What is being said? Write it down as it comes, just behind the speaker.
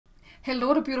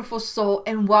Hello, the beautiful soul,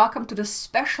 and welcome to the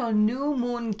special new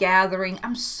moon gathering.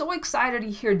 I'm so excited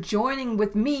you're here joining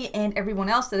with me and everyone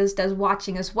else that is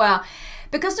watching as well,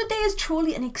 because today is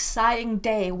truly an exciting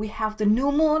day. We have the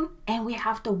new moon and we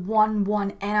have the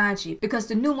 1-1 energy, because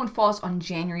the new moon falls on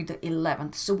January the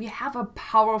 11th. So we have a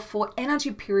powerful energy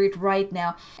period right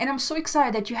now, and I'm so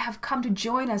excited that you have come to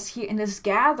join us here in this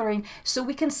gathering so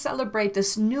we can celebrate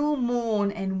this new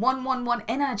moon and 1-1-1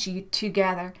 energy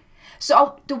together.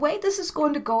 So the way this is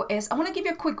going to go is I want to give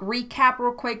you a quick recap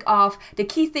real quick of the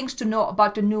key things to know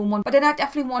about the new moon, but then I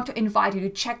definitely want to invite you to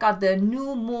check out the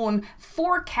new moon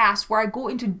forecast where I go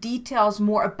into details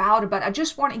more about it. But I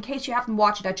just want, in case you haven't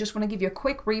watched it, I just want to give you a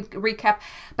quick recap,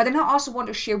 but then I also want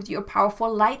to share with you a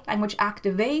powerful light language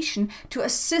activation to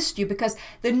assist you, because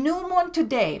the new moon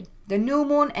today, the new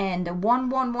moon and the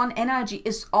 1-1-1 energy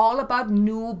is all about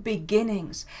new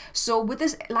beginnings. So with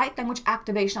this light language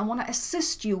activation, I want to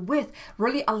assist you with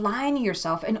really aligning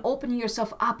yourself and opening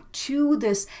yourself up to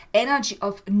this energy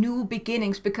of new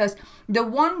beginnings, because the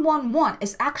 1-1-1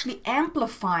 is actually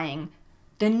amplifying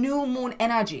the new moon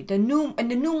energy. The new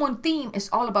moon theme is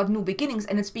all about new beginnings,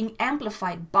 and it's being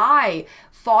amplified by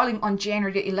falling on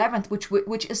January the 11th,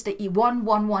 which is the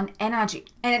 1-1-1 energy.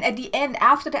 And then at the end,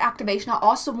 after the activation, I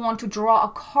also want to draw a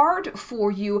card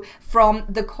for you from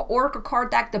the Oracle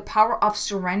card deck, the Power of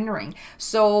Surrendering.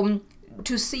 So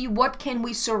to see what can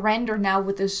we surrender now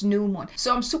with this new moon.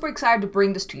 So I'm super excited to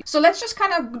bring this to you. So let's just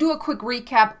kind of do a quick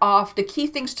recap of the key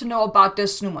things to know about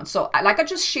this new moon. So like I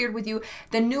just shared with you,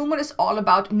 the new moon is all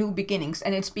about new beginnings,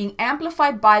 and it's being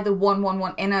amplified by the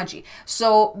 1-1-1 energy.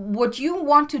 So what you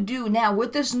want to do now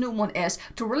with this new moon is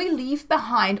to really leave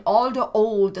behind all the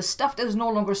old, the stuff that is no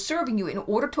longer serving you, in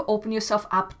order to open yourself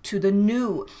up to the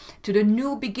new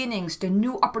beginnings, the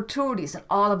new opportunities, and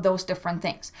all of those different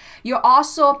things. You're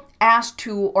also asked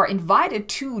to, or invited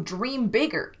to, dream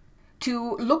bigger,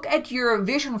 to look at your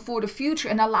vision for the future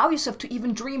and allow yourself to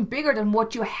even dream bigger than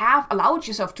what you have allowed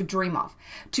yourself to dream of,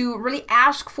 to really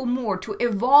ask for more, to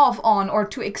evolve on, or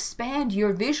to expand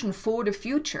your vision for the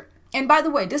future. And by the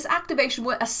way, this activation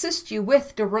will assist you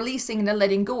with the releasing and the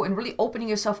letting go, and really opening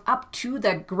yourself up to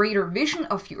that greater vision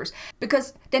of yours.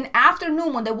 Because then after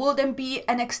new moon, there will then be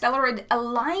an accelerated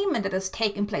alignment that is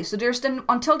taking place. So there's then,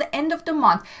 until the end of the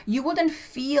month, you will then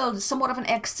feel somewhat of an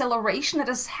acceleration that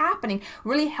is happening,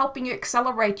 really helping you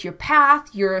accelerate your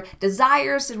path, your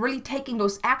desires, and really taking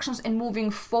those actions and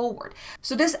moving forward.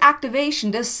 So this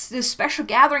activation, this special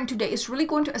gathering today is really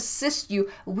going to assist you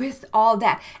with all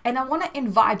that. And I want to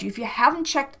invite you, if you haven't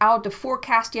checked out the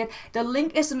forecast yet, the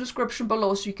link is in the description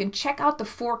below, so you can check out the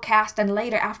forecast, and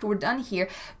later after we're done here,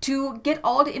 to get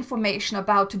all the information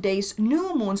about today's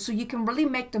new moon so you can really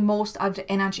make the most out of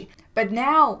the energy. But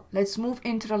now let's move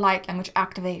into the light language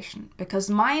activation,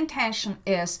 because my intention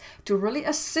is to really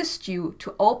assist you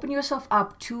to open yourself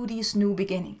up to these new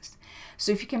beginnings.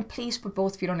 So if you can please put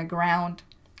both feet on the ground,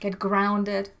 get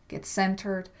grounded, get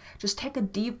centered. Just take a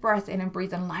deep breath in and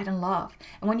breathe in light and love.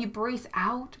 And when you breathe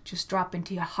out, just drop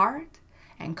into your heart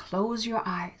and close your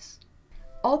eyes.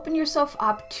 Open yourself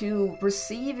up to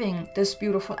receiving this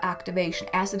beautiful activation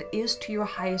as it is to your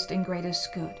highest and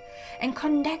greatest good, and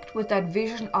connect with that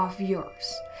vision of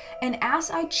yours. And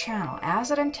as I channel,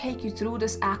 as I then take you through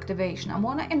this activation, I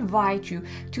want to invite you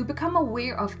to become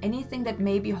aware of anything that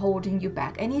may be holding you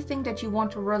back, anything that you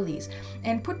want to release,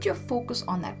 and put your focus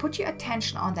on that, put your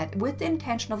attention on that, with the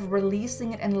intention of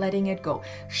releasing it and letting it go,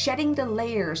 shedding the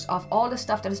layers of all the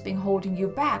stuff that is being holding you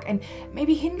back and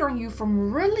maybe hindering you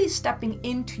from really stepping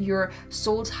into your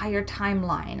soul's higher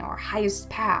timeline or highest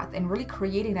path, and really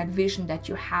creating that vision that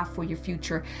you have for your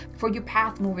future, for your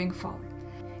path moving forward.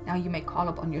 Now you may call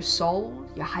upon your soul,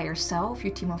 your higher self,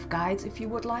 your team of guides if you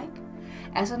would like,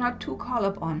 as I now too call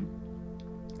upon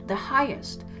the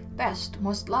highest, best,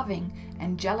 most loving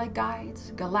angelic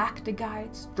guides, galactic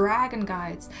guides, dragon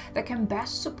guides that can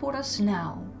best support us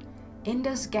now in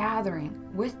this gathering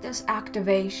with this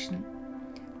activation.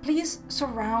 Please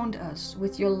surround us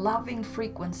with your loving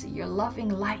frequency, your loving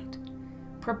light.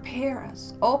 Prepare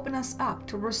us, open us up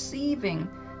to receiving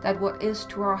that what is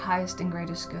to our highest and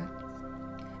greatest good.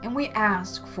 And we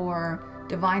ask for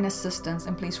divine assistance,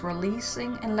 and please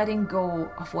releasing and letting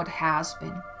go of what has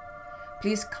been.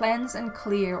 Please cleanse and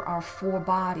clear our four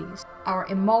bodies, our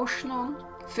emotional,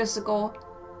 physical,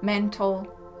 mental,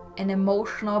 and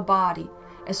emotional body,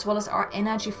 as well as our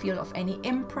energy field of any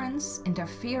imprints,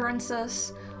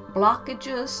 interferences,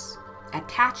 blockages,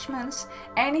 attachments,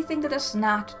 anything that is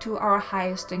not to our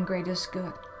highest and greatest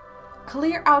good.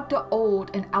 Clear out the old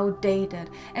and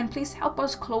outdated, and please help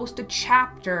us close the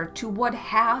chapter to what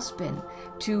has been,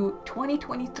 to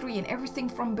 2023 and everything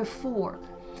from before.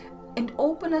 and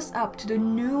open us up to the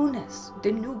newness,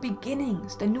 the new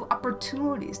beginnings, the new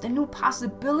opportunities, the new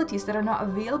possibilities that are now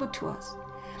available to us.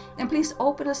 And please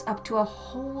open us up to a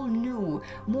whole new,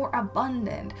 more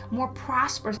abundant, more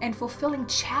prosperous and fulfilling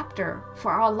chapter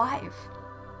for our life.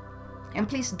 And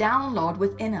please download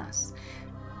within us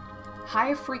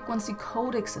high frequency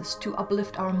codexes to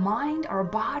uplift our mind, our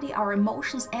body, our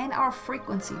emotions, and our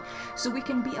frequency, so we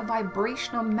can be a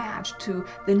vibrational match to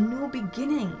the new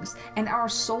beginnings and our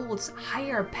soul's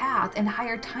higher path and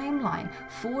higher timeline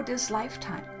for this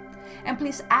lifetime. And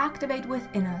please activate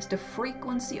within us the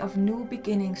frequency of new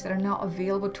beginnings that are now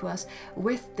available to us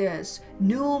with this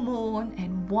new moon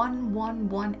and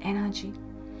 111 energy.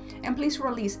 And please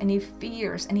release any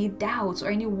fears, any doubts, or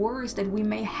any worries that we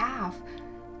may have,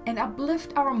 and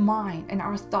uplift our mind and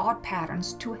our thought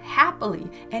patterns to happily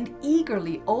and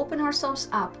eagerly open ourselves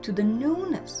up to the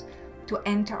newness to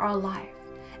enter our life.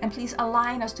 And please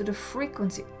align us to the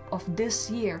frequency of this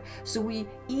year so we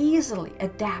easily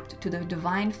adapt to the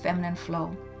divine feminine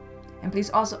flow. And please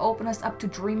also open us up to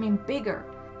dreaming bigger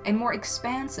and more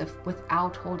expansive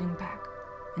without holding back.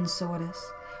 And so it is.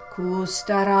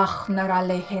 Kustarach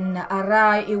naralehin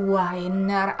arai iwai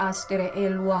nar astere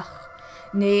elwach.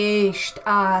 Nesht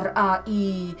ar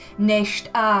ai, nesht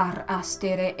ar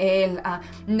astere el a,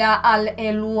 na al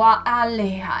elwa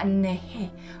aleha nehe,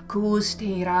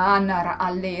 kustera nar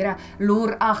alera,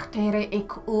 lur achtere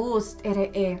ek ust ere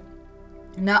e.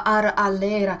 Na ar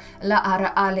alera, la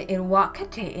ar ale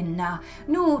irwakate inna,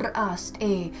 nur ast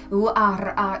e, u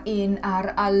ar a in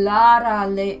ar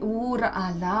alara le ur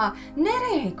ala,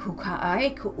 nere kuka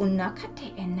aiku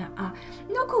unakate inna a,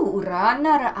 nuku ura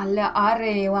nar ala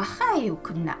are wahayu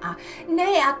kuna a,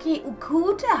 ne aki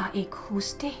ukuda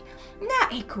ekuste, na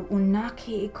eku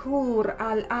unake ekur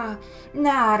al a,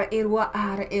 nar irwa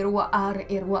ar irwa ar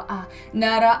irwa a,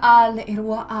 nara al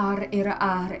irwa ar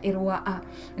irwa a,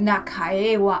 na kai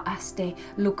Ewa aste,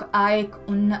 luk aik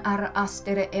un ar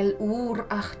astere el ur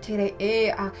achtere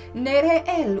ea, nere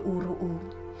el uru.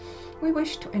 We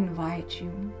wish to invite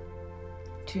you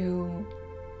to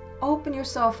open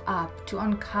yourself up to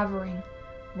uncovering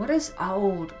what is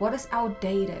old, what is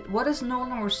outdated, what is no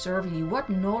longer serving you, what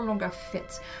no longer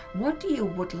fits, what you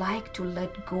would like to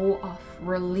let go of,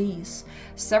 release,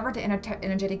 sever the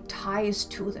energetic ties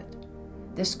to it.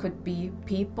 This could be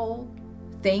people,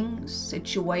 things,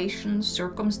 situations,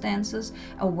 circumstances,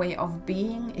 a way of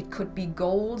being. It could be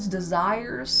goals,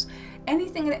 desires,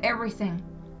 anything and everything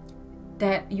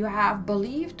that you have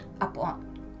believed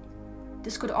upon.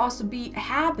 This could also be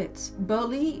habits,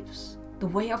 beliefs, the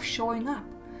way of showing up.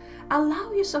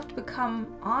 Allow yourself to become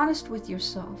honest with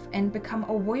yourself and become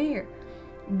aware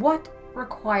what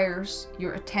requires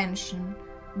your attention,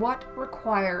 what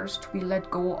requires to be let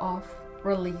go of,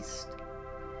 released.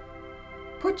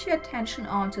 Put your attention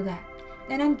onto that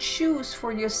and then choose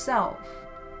for yourself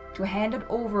to hand it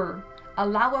over.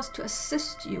 Allow us to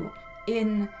assist you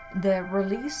in the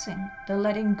releasing, the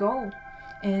letting go,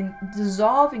 and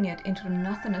dissolving it into the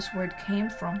nothingness where it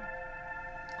came from.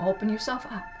 Open yourself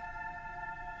up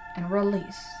and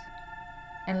release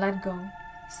and let go.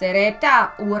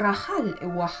 Sereta urahal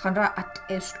iwahara at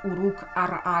est uruk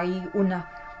arai una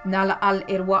nala al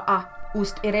irwa'a.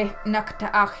 Ust ere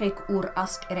nakta achek ur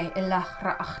ast ere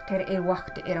elachra achter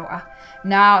wachte eroa.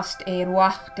 Naast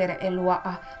wachter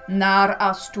elwa. Nar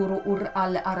asturu ur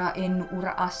al ara in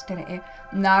ur astere.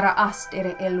 Nara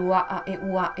astere elwa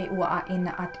ewa in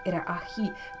at ere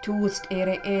ahi. Tust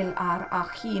ere el ar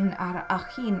achin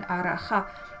araha.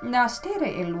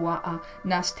 Nastere elwa.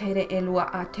 Nastere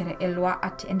elwa atere elwa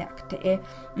at enakte.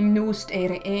 Nust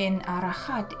ere en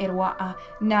arachat erwa.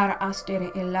 Nar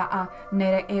astere ela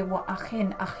nere ewa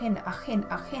achin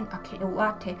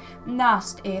akewate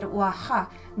nast waha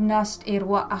nast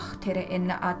wa achtere en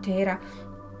atera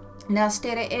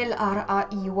nastere el ar a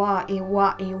iwa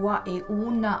e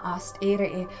una ast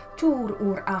ere tur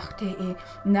ur achte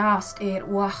nast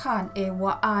wahan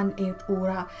waan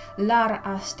ura lar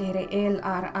astere el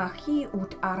ar ahi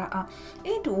ut ara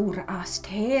et ur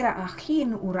astera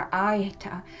achin ura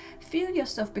aeta. Feel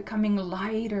yourself becoming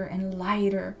lighter and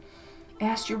lighter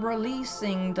as you're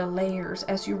releasing the layers,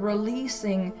 as you're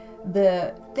releasing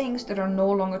the things that are no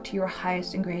longer to your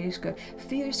highest and greatest good.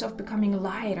 Feel yourself becoming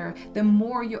lighter the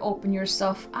more you open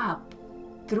yourself up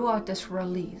throughout this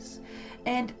release.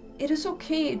 And it is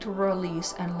okay to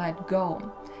release and let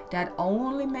go. That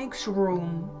only makes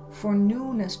room for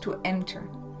newness to enter.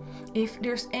 If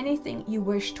there's anything you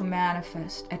wish to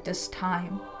manifest at this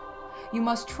time, you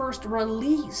must first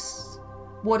release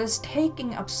what is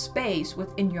taking up space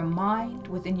within your mind,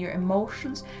 within your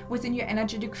emotions, within your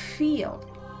energetic field.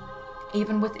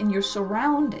 even within your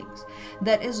surroundings,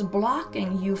 that is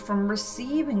blocking you from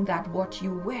receiving that what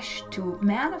you wish to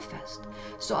manifest.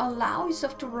 So allow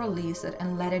yourself to release it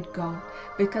and let it go,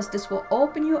 because this will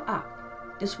open you up.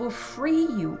 This will free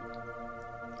you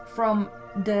from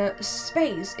the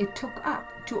space it took up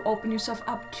to open yourself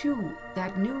up to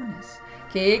that newness.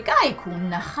 Ke kai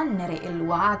kuna hanere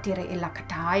elwatere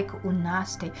elakatai ku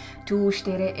unaste tu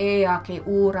stere ea ke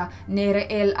ura nere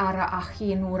el ara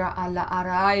ahinura ala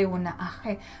arai una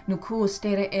ahe nuku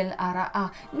stere el ara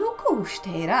a nuku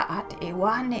stera at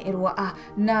ewane erwa a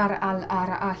nar al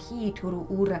ara ahi turu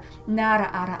ura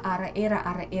nara ara era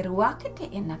ara erwakete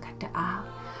enakata a.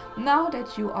 Now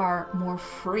that you are more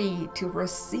free to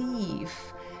receive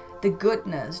the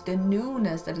goodness, the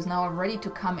newness that is now ready to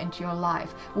come into your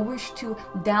life, we wish to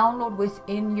download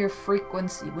within your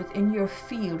frequency, within your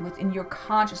field, within your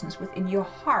consciousness, within your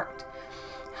heart,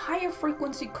 higher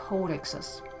frequency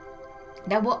codexes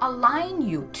that will align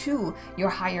you to your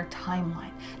higher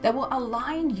timeline, that will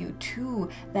align you to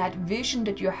that vision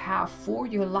that you have for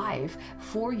your life,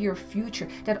 for your future,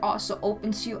 that also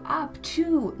opens you up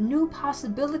to new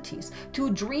possibilities,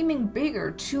 to dreaming bigger,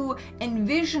 to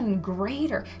envision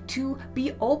greater, to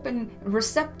be open,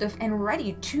 receptive, and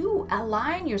ready to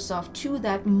align yourself to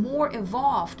that more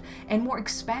evolved and more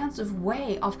expansive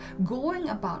way of going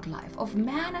about life, of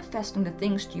manifesting the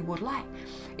things you would like.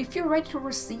 If you're ready to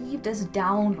receive this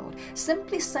download,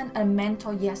 simply send a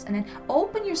mental yes and then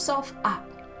open yourself up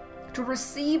to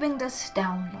receiving this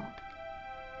download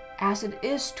as it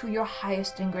is to your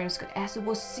highest and greatest good, as it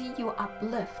will see you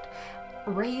uplift,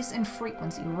 raise in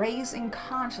frequency, raise in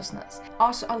consciousness.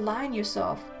 Also align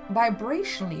yourself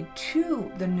vibrationally to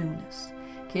the newness.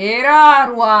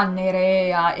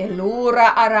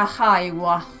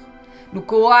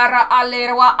 Nukuara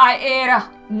alerwa aera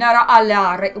nara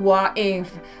alare wa er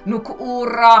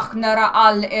nukurach nara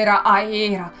al era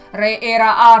aera re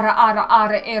era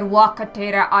ara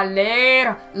wakatera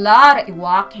alera lar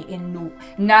wake enu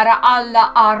nara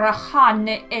alla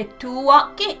arahane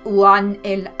etua ke wan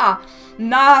el a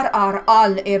nar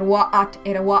al erwa at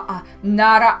erwa a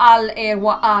nara al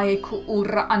erwa a ku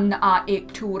ura an a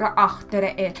etura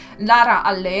achtere el lara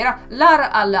alera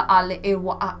lara alla al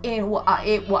erwa a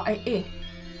ewa e.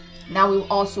 Now we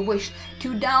also wish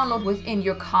to download within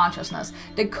your consciousness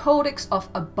the codex of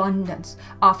abundance,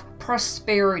 of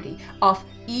prosperity, of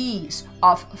ease,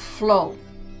 of flow,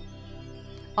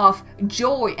 of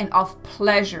joy, and of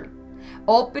pleasure.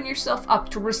 Open yourself up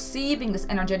to receiving this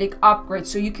energetic upgrade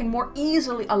so you can more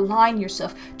easily align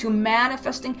yourself to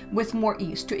manifesting with more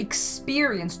ease, to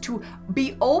experience, to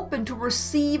be open to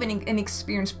receive and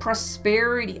experience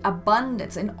prosperity,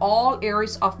 abundance in all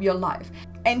areas of your life,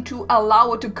 and to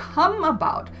allow it to come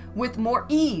about with more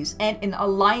ease and in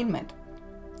alignment.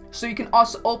 So you can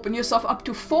also open yourself up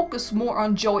to focus more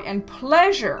on joy and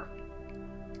pleasure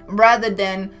rather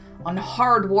than on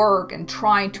hard work and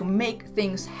trying to make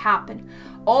things happen.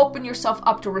 Open yourself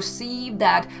up to receive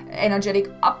that energetic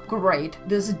upgrade,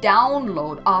 this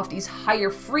download of these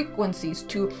higher frequencies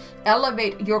to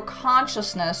elevate your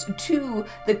consciousness to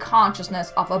the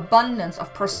consciousness of abundance,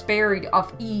 of prosperity,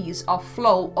 of ease, of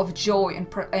flow, of joy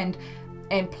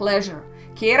and pleasure.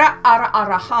 Kira ara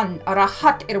arahan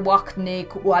arahat irwakne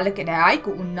ku walekadai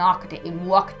ku unakte in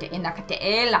wakte inakte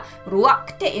ela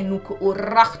ruakte inuku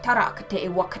urachtarakte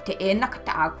wakte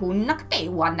enakta ku nakte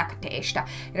wanakte esta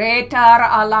retar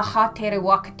alahat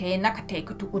irwakte nakte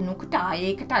kutu unukta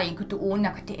ekta kutu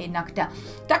unakte enakta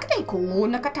takte ku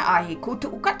unakta kutu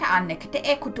ukata anekte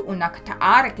ekutu unakta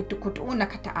arekutu kutu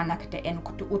unakta anakte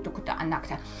enkutu utukuta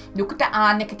anakta dukta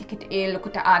anekte kit el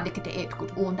kuta anekte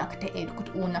ekut unakte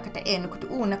ekut unakte enkutu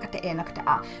unakata enakata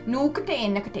a nukata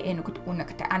enakata enukut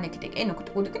unakata anakata enukut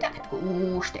unakata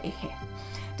ustehe.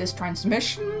 This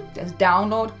transmission, this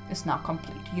download is not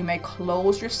complete. You may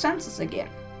close your senses again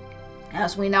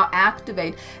as we now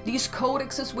activate these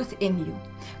codexes within you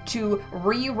to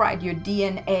rewrite your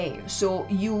DNA so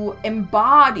you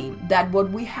embody that what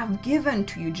we have given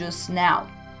to you just now,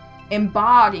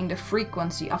 embodying the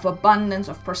frequency of abundance,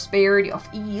 of prosperity, of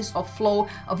ease, of flow,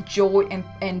 of joy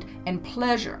and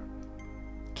pleasure.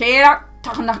 Kera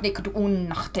tanak nik tu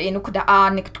unak te enu kada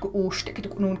anik tu uste tu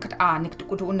unun kada anik tu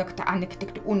unak ta anik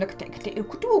tu unak te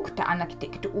kutu ta anak te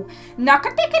tu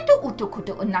nakate tu utu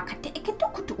kutu nakate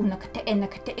tu unak te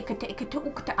enakate tu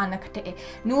ukta anak te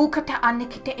nu kata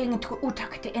anik te eng tu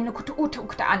utak te enu kutu utu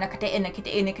ukta anak te enakate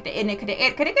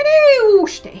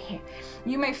uste.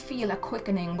 You may feel a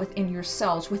quickening within your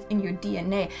cells, within your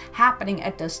DNA happening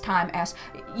at this time as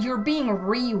you're being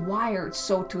rewired,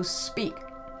 so to speak.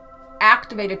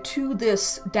 activated to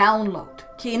this download.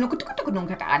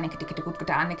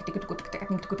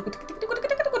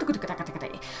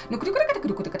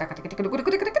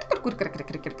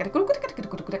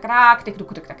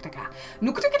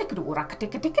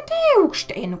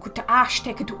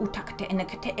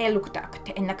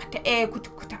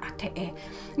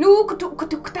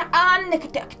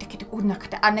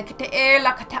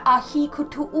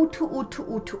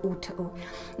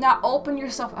 Now open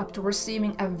yourself up to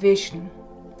receiving a vision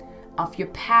of your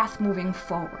path moving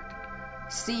forward,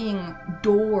 seeing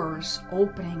doors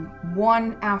opening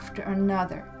one after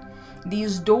another.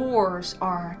 These doors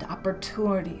are the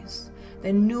opportunities,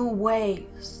 the new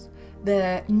ways,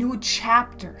 the new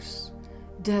chapters,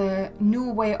 the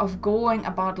new way of going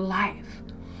about life,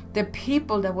 the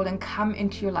people that will then come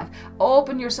into your life.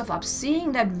 Open yourself up,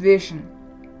 seeing that vision.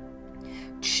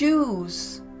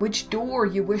 Choose which door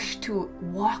you wish to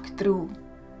walk through.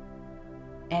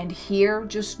 And here,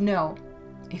 just know,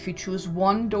 if you choose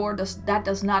one door, that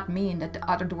does not mean that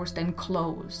the other doors then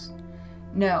close.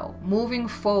 No, moving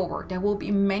forward, there will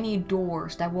be many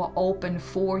doors that will open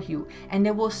for you, and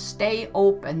they will stay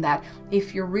open. That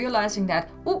if you're realizing that,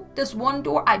 oh, this one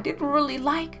door I didn't really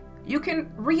like, you can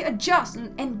readjust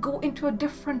and go into a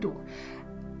different door,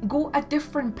 go a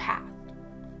different path.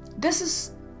 This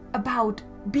is about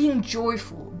being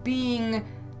joyful, being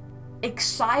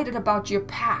excited about your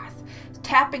path,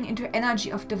 tapping into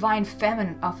energy of divine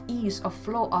feminine, of ease, of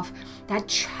flow, of that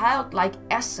childlike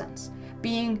essence,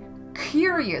 being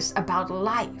curious about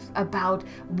life, about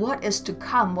what is to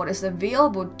come, what is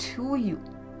available to you.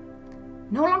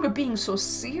 No longer being so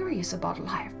serious about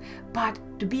life, but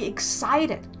to be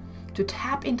excited, to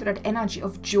tap into that energy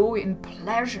of joy and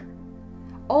pleasure.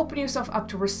 Open yourself up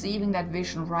to receiving that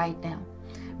vision right now.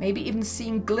 Maybe even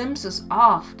seeing glimpses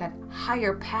of that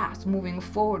higher path moving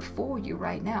forward for you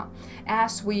right now,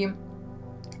 as we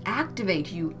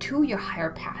activate you to your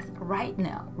higher path right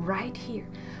now, right here.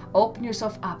 Open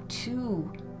yourself up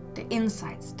to the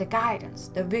insights, the guidance,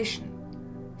 the vision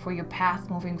for your path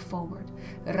moving forward.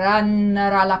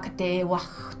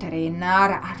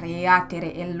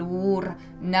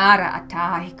 Nara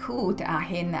atai kut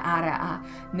ahin ara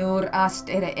nur ast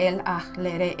ere el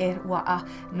lere erwa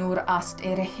nur ast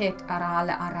ere het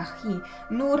arala arahi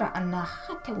nur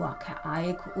anahate waka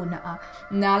aiku una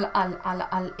nal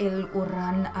al el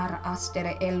uran ar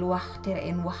astere el wachtere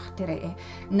en wachtere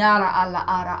nara ala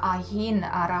ara ahin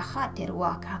arahater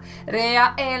waka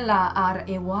rea ela ar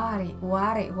eware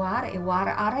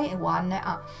ware are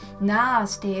ewana na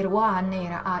sterwa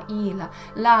nera aila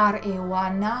lar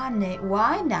ewanane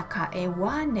naka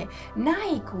ewane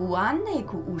naiku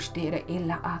aneku ustere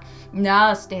ella a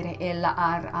nastere ella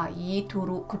ar a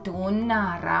ituru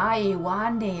kutuna ra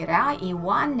ewane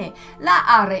la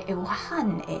are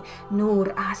ewane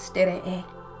nur astere e.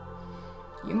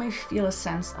 You may feel a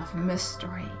sense of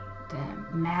mystery, the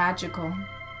magical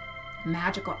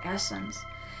essence.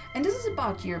 And this is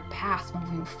about your path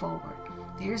moving forward.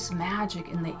 There's magic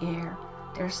in the air.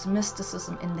 There's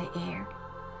mysticism in the air.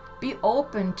 Be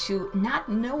open to not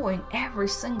knowing every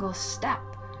single step,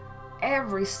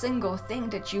 every single thing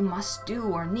that you must do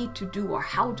or need to do or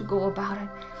how to go about it.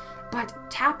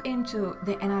 But tap into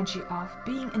the energy of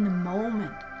being in the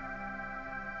moment,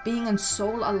 being in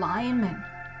soul alignment,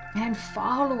 and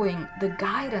following the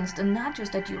guidance, the nudges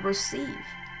that you receive.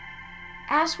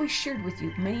 As we shared with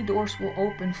you, many doors will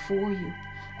open for you,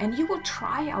 and you will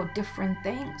try out different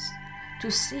things to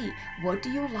see what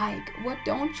do you like, what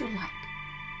don't you like.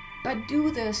 But do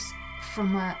this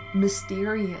from a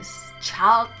mysterious,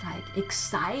 childlike,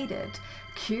 excited,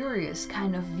 curious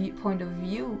kind of point of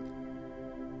view.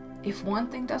 If one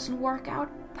thing doesn't work out,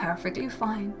 perfectly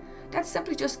fine. That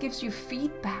simply just gives you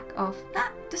feedback of,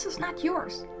 this is not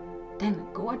yours. Then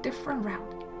go a different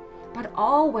route. But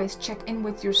always check in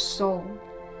with your soul.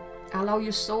 Allow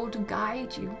your soul to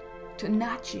guide you, to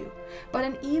nudge you. But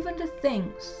in even the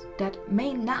things that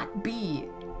may not be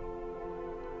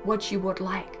what you would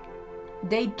like,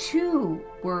 they too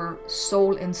were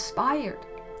soul-inspired,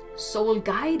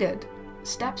 soul-guided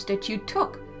steps that you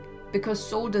took because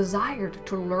soul desired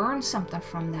to learn something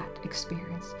from that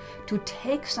experience, to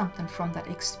take something from that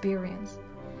experience.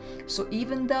 So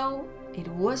even though it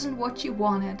wasn't what you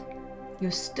wanted,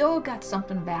 you still got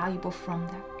something valuable from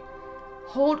that.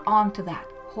 Hold on to that.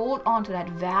 Hold on to that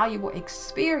valuable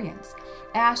experience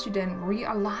as you then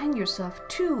realign yourself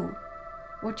to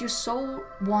what your soul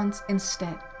wants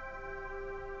instead.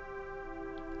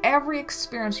 Every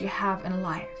experience you have in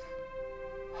life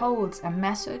holds a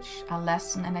message, a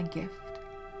lesson, and a gift.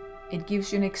 It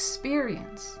gives you an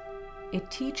experience.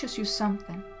 It teaches you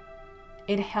something.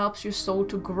 It helps your soul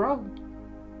to grow.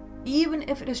 even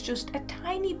if it is just a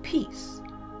tiny piece.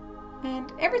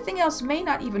 And everything else may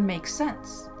not even make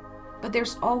sense, but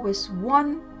there's always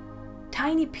one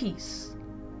tiny piece,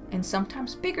 and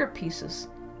sometimes bigger pieces,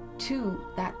 to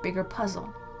that bigger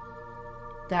puzzle.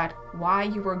 That why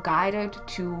you were guided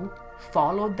to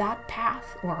follow that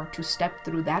path or to step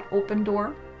through that open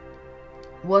door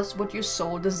was what your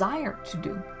soul desired to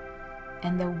do.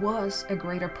 And there was a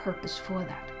greater purpose for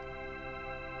that.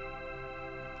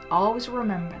 Always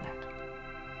remember that.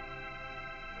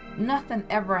 Nothing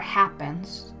ever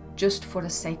happens just for the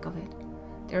sake of it.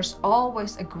 There's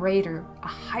always a greater, a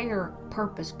higher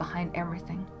purpose behind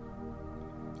everything.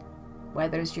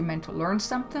 Whether it's you're meant to learn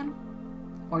something,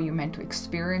 or you're meant to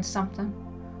experience something,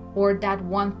 or that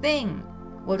one thing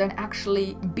will then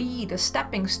actually be the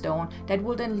stepping stone that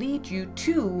will then lead you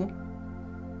to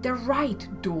the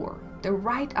right door, the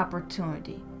right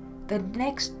opportunity, the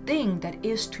next thing that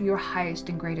is to your highest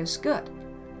and greatest good.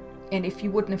 And if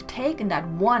you wouldn't have taken that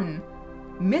one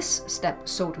misstep,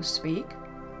 so to speak,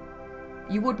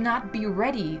 you would not be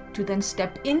ready to then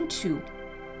step into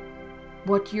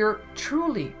what you're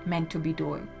truly meant to be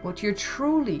doing, what you're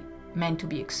truly meant to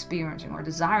be experiencing or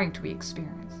desiring to be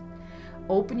experienced.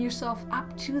 Open yourself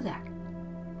up to that.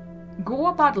 Go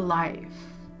about life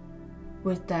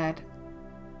with that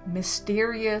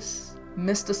mysterious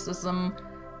mysticism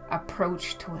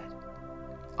approach to it.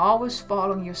 Always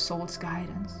following your soul's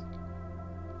guidance.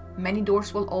 Many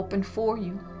doors will open for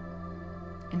you,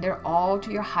 and they're all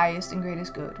to your highest and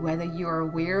greatest good, whether you are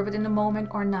aware of it in the moment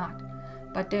or not,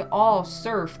 but they all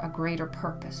serve a greater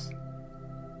purpose.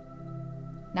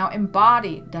 Now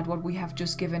embody that what we have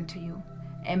just given to you.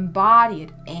 Embody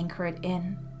it, anchor it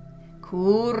in.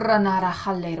 Kustur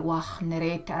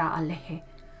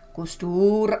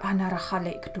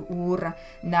anarachale ktuura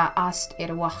na ast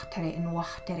wachtere in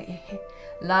wachtere ehe.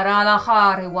 Lara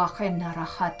lachare wache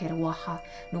narachater waha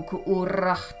nuku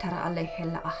urrachtara alehe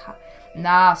laha.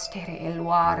 Nastere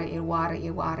elware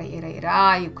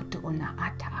ira kutuuna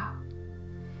ata.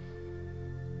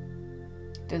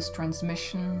 This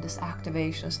transmission, this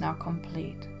activation is now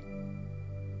complete.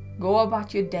 Go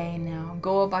about your day now.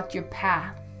 Go about your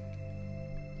path.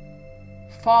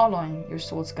 Following your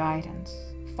soul's guidance.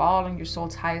 Following your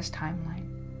soul's highest timeline.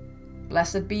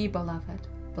 Blessed be, beloved.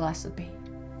 Blessed be.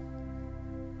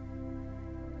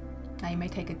 Now you may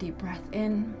take a deep breath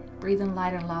in. Breathe in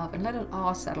light and love. And let it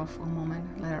all settle for a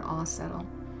moment. Let it all settle.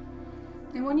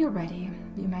 And when you're ready,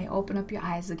 you may open up your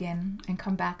eyes again and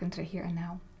come back into the here and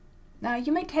now. Now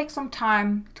you may take some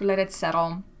time to let it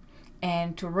settle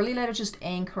and to really let it just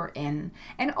anchor in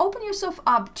and open yourself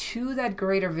up to that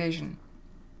greater vision.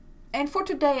 And for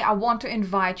today, I want to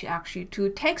invite you actually to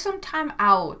take some time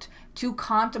out to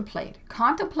contemplate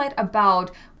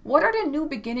about what are the new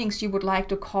beginnings you would like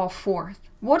to call forth.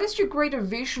 What is your greater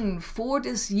vision for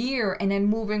this year and then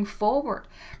moving forward?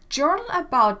 Journal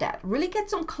about that. Really get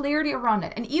some clarity around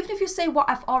it. And even if you say, well,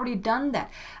 I've already done that,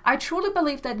 I truly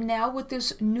believe that now with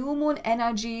this new moon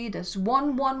energy, this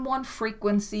 111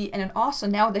 frequency, and then also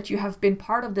now that you have been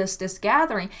part of this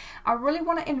gathering, I really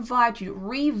want to invite you to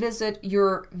revisit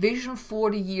your vision for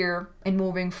the year and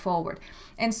moving forward.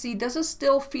 And see, does it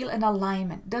still feel in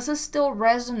alignment? Does it still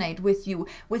resonate with you,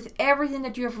 with everything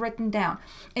that you have written down?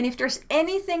 And if there's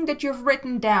anything that you've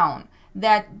written down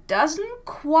that doesn't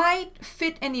quite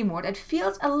fit anymore, that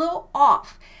feels a little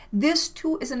off, this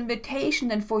too is an invitation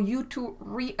then for you to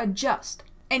readjust.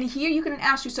 And here you can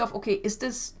ask yourself, okay, is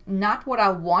this not what I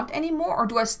want anymore? Or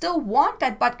do I still want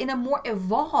that, but in a more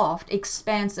evolved,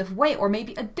 expansive way, or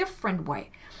maybe a different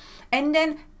way? And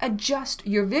then adjust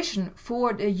your vision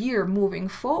for the year moving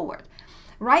forward.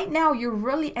 Right now, you're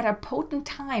really at a potent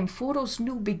time for those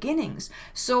new beginnings.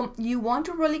 So you want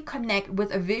to really connect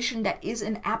with a vision that is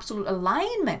in absolute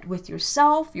alignment with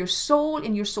yourself, your soul,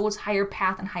 and your soul's higher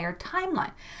path and higher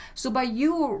timeline. So by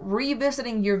you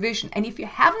revisiting your vision, and if you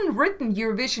haven't written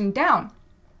your vision down,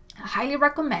 I highly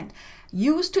recommend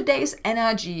use today's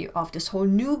energy of this whole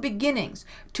new beginnings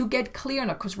to get clear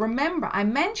now. Because remember, I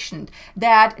mentioned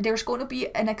that there's going to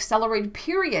be an accelerated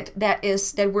period that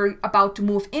we're about to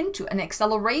move into. An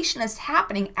acceleration is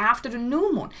happening after the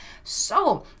new moon.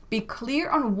 So be clear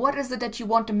on what is it that you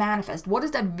want to manifest. What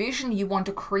is that vision you want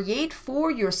to create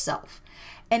for yourself?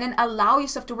 And then allow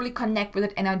yourself to really connect with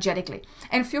it energetically.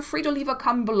 And feel free to leave a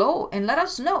comment below and let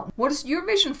us know. What is your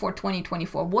vision for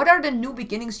 2024? What are the new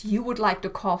beginnings you would like to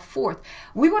call forth?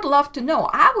 We would love to know.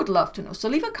 I would love to know. So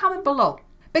leave a comment below.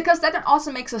 Because that also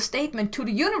makes a statement to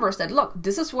the universe that, look,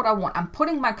 this is what I want. I'm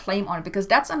putting my claim on it. Because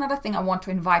that's another thing I want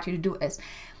to invite you to do is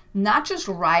not just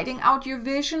writing out your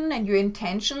vision and your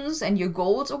intentions and your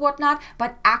goals or whatnot,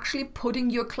 but actually putting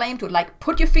your claim to it. Like,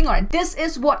 put your finger on it. This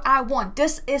is what I want.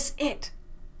 This is it.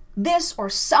 This or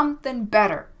something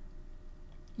better.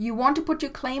 You want to put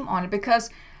your claim on it, because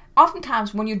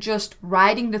oftentimes when you're just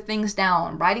writing the things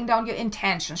down, writing down your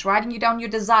intentions, writing down your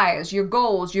desires, your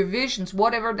goals, your visions,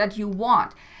 whatever that you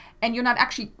want, and you're not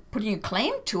actually putting a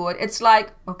claim to it, it's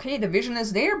like, okay, the vision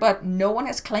is there, but no one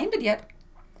has claimed it yet.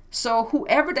 So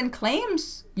whoever then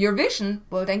claims your vision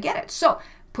will then get it. So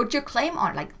put your claim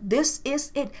on it. Like, this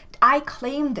is it. I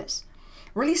claim this.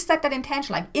 Really set that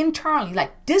intention, like internally,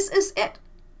 like, this is it.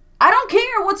 I don't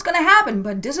care what's going to happen,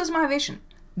 but this is my vision.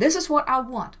 This is what I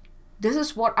want. This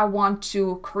is what I want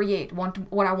to create,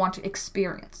 what I want to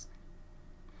experience.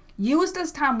 Use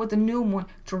this time with the new moon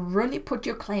to really put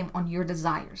your claim on your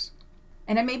desires.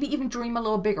 And then maybe even dream a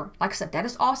little bigger. Like I said, that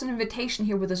is also an invitation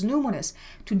here with this new moon, is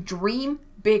to dream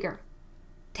bigger.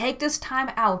 Take this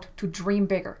time out to dream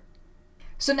bigger.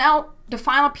 So now the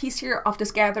final piece here of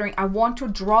this gathering, I want to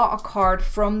draw a card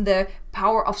from the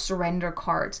Power of Surrender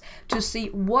cards to see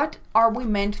what are we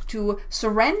meant to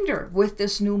surrender with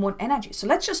this new moon energy. So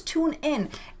let's just tune in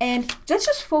and let's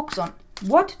just focus on,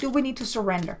 what do we need to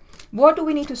surrender? What do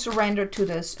we need to surrender to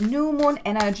this new moon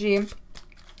energy,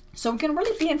 so we can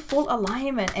really be in full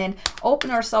alignment and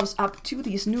open ourselves up to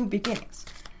these new beginnings?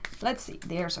 Let's see,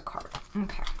 there's a card.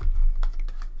 Okay.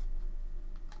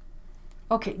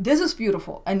 Okay, this is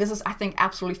beautiful, and this is, I think,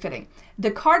 absolutely fitting.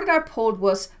 The card that I pulled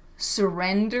was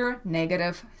Surrender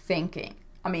Negative Thinking.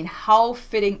 I mean, how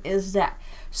fitting is that?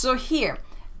 So here,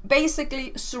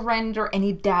 basically surrender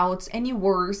any doubts, any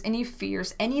worries, any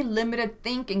fears, any limited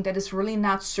thinking that is really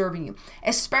not serving you,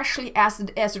 especially as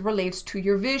it relates to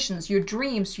your visions, your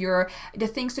dreams, the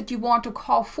things that you want to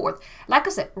call forth. Like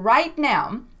I said, right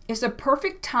now is the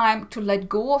perfect time to let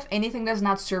go of anything that's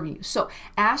not serving you. So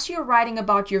as you're writing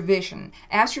about your vision,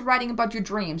 as you're writing about your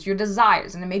dreams, your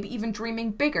desires, and maybe even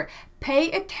dreaming bigger,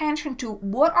 pay attention to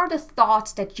what are the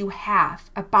thoughts that you have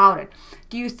about it.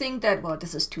 Do you think that, well,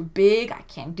 this is too big, I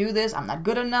can't do this, I'm not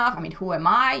good enough, I mean, who am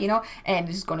I, you know, and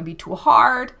this is going to be too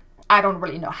hard, I don't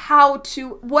really know how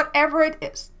to, whatever it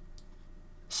is.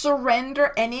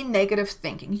 Surrender any negative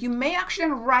thinking. You may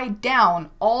actually write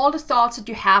down all the thoughts that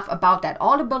you have about that,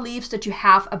 all the beliefs that you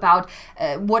have about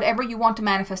whatever you want to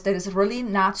manifest that is really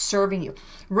not serving you.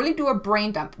 Really do a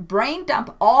brain dump. Brain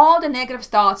dump all the negative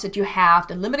thoughts that you have,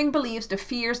 the limiting beliefs, the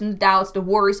fears and the doubts, the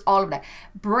worries, all of that.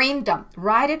 Brain dump.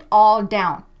 Write it all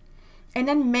down. And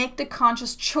then make the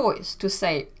conscious choice to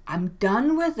say, I'm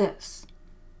done with this.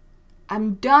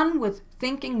 I'm done with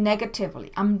thinking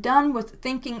negatively. I'm done with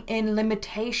thinking in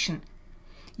limitation.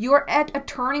 You're at a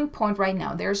turning point right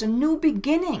now. There's a new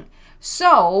beginning.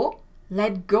 So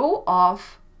let go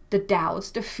of the doubts,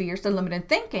 the fears, the limited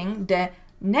thinking, the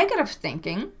negative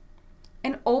thinking,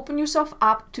 and open yourself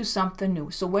up to something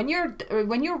new. So when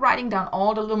you're writing down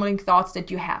all the limiting thoughts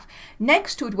that you have,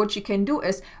 next to it, what you can do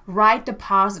is write the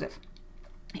positive.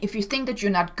 If you think that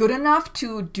you're not good enough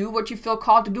to do what you feel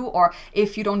called to do, or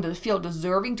if you don't feel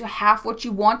deserving to have what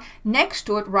you want, next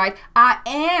to it, write, I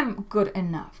am good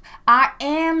enough. I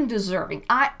am deserving.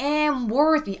 I am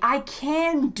worthy. I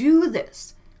can do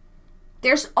this.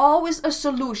 There's always a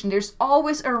solution. There's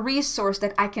always a resource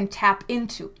that I can tap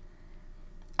into.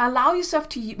 Allow yourself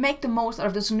to make the most out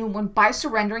of this new one by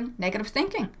surrendering negative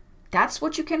thinking. That's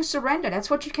what you can surrender. That's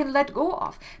what you can let go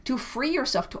of to free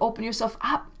yourself, to open yourself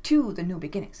up to the new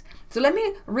beginnings. So let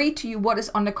me read to you what is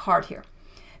on the card here.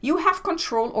 You have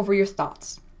control over your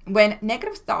thoughts. When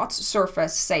negative thoughts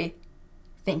surface, say,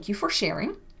 thank you for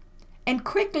sharing, and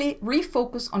quickly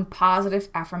refocus on positive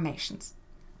affirmations.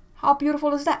 How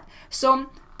beautiful is that?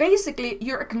 So basically,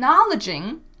 you're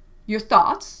acknowledging your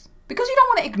thoughts, because you don't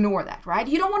want to ignore that, right?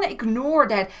 You don't want to ignore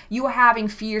that you are having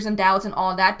fears and doubts and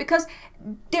all that, because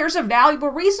there's a valuable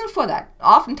reason for that.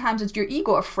 Oftentimes it's your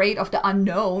ego afraid of the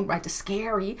unknown, right? The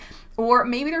scary. Or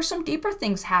maybe there's some deeper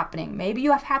things happening. Maybe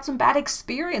you have had some bad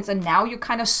experience and now you're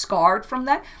kind of scarred from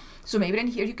that. So maybe then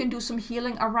here you can do some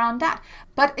healing around that.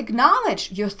 But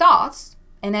acknowledge your thoughts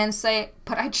and then say,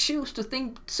 but I choose to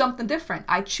think something different.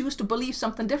 I choose to believe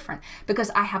something different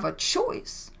because I have a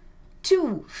choice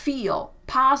to feel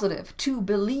positive, to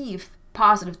believe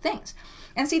positive things.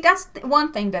 And see, that's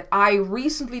one thing that I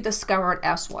recently discovered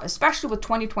as well, especially with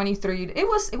 2023. It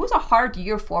was a hard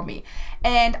year for me.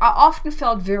 And I often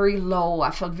felt very low.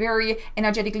 I felt very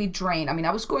energetically drained. I mean,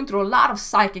 I was going through a lot of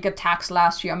psychic attacks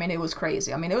last year. I mean, it was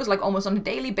crazy. I mean, it was like almost on a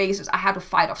daily basis, I had to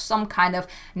fight off some kind of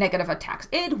negative attacks.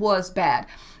 It was bad.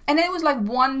 And then it was like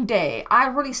one day I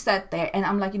really sat there and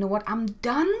I'm like, you know what? I'm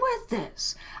done with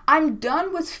this. I'm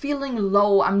done with feeling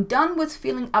low. I'm done with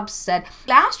feeling upset.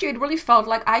 Last year, it really felt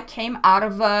like I came out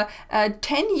of a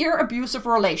 10-year abusive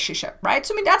relationship, right?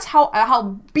 So I mean, that's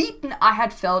how beaten I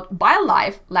had felt by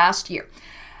life last year.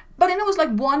 But then it was like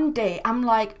one day, I'm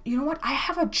like, you know what? I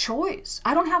have a choice.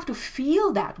 I don't have to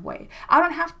feel that way. I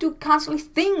don't have to constantly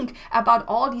think about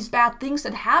all these bad things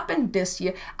that happened this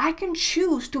year. I can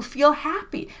choose to feel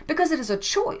happy because it is a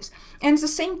choice. And it's the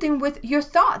same thing with your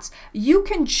thoughts. You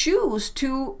can choose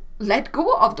to let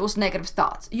go of those negative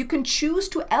thoughts. You can choose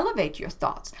to elevate your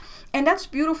thoughts. And that's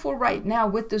beautiful right now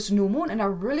with this new moon. And I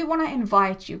really want to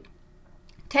invite you,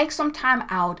 take some time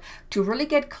out to really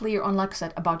get clear on, like I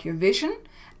said, about your vision,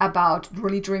 about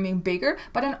really dreaming bigger,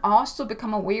 but then also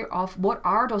become aware of what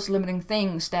are those limiting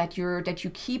things that you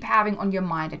keep having on your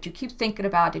mind, that you keep thinking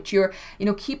about, that you're,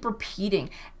 keep repeating,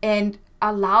 and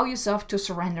allow yourself to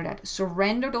surrender that.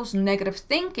 Surrender those negative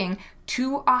thinking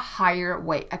to a higher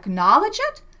way. Acknowledge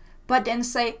it, but then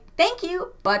say, thank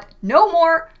you, but no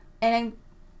more, and then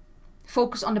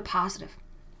focus on the positive.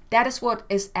 That is what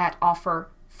is at offer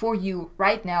for you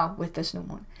right now with this new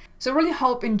moon. So really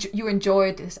hope you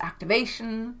enjoyed this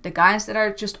activation, the guidance that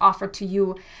I just offered to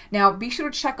you. Now, be sure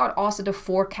to check out also the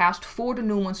forecast for the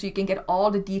new moon so you can get all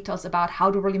the details about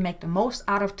how to really make the most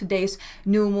out of today's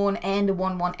new moon and the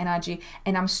 1/1 energy.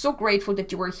 And I'm so grateful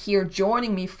that you were here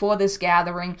joining me for this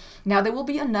gathering. Now, there will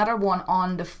be another one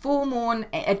on the full moon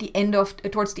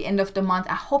towards the end of the month.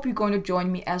 I hope you're going to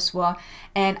join me as well.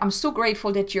 And I'm so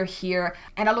grateful that you're here.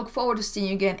 And I look forward to seeing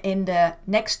you again in the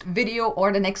next video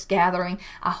or the next gathering.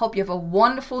 I hope you have a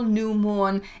wonderful new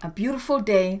moon, a beautiful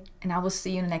day, and I will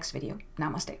see you in the next video.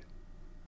 Namaste.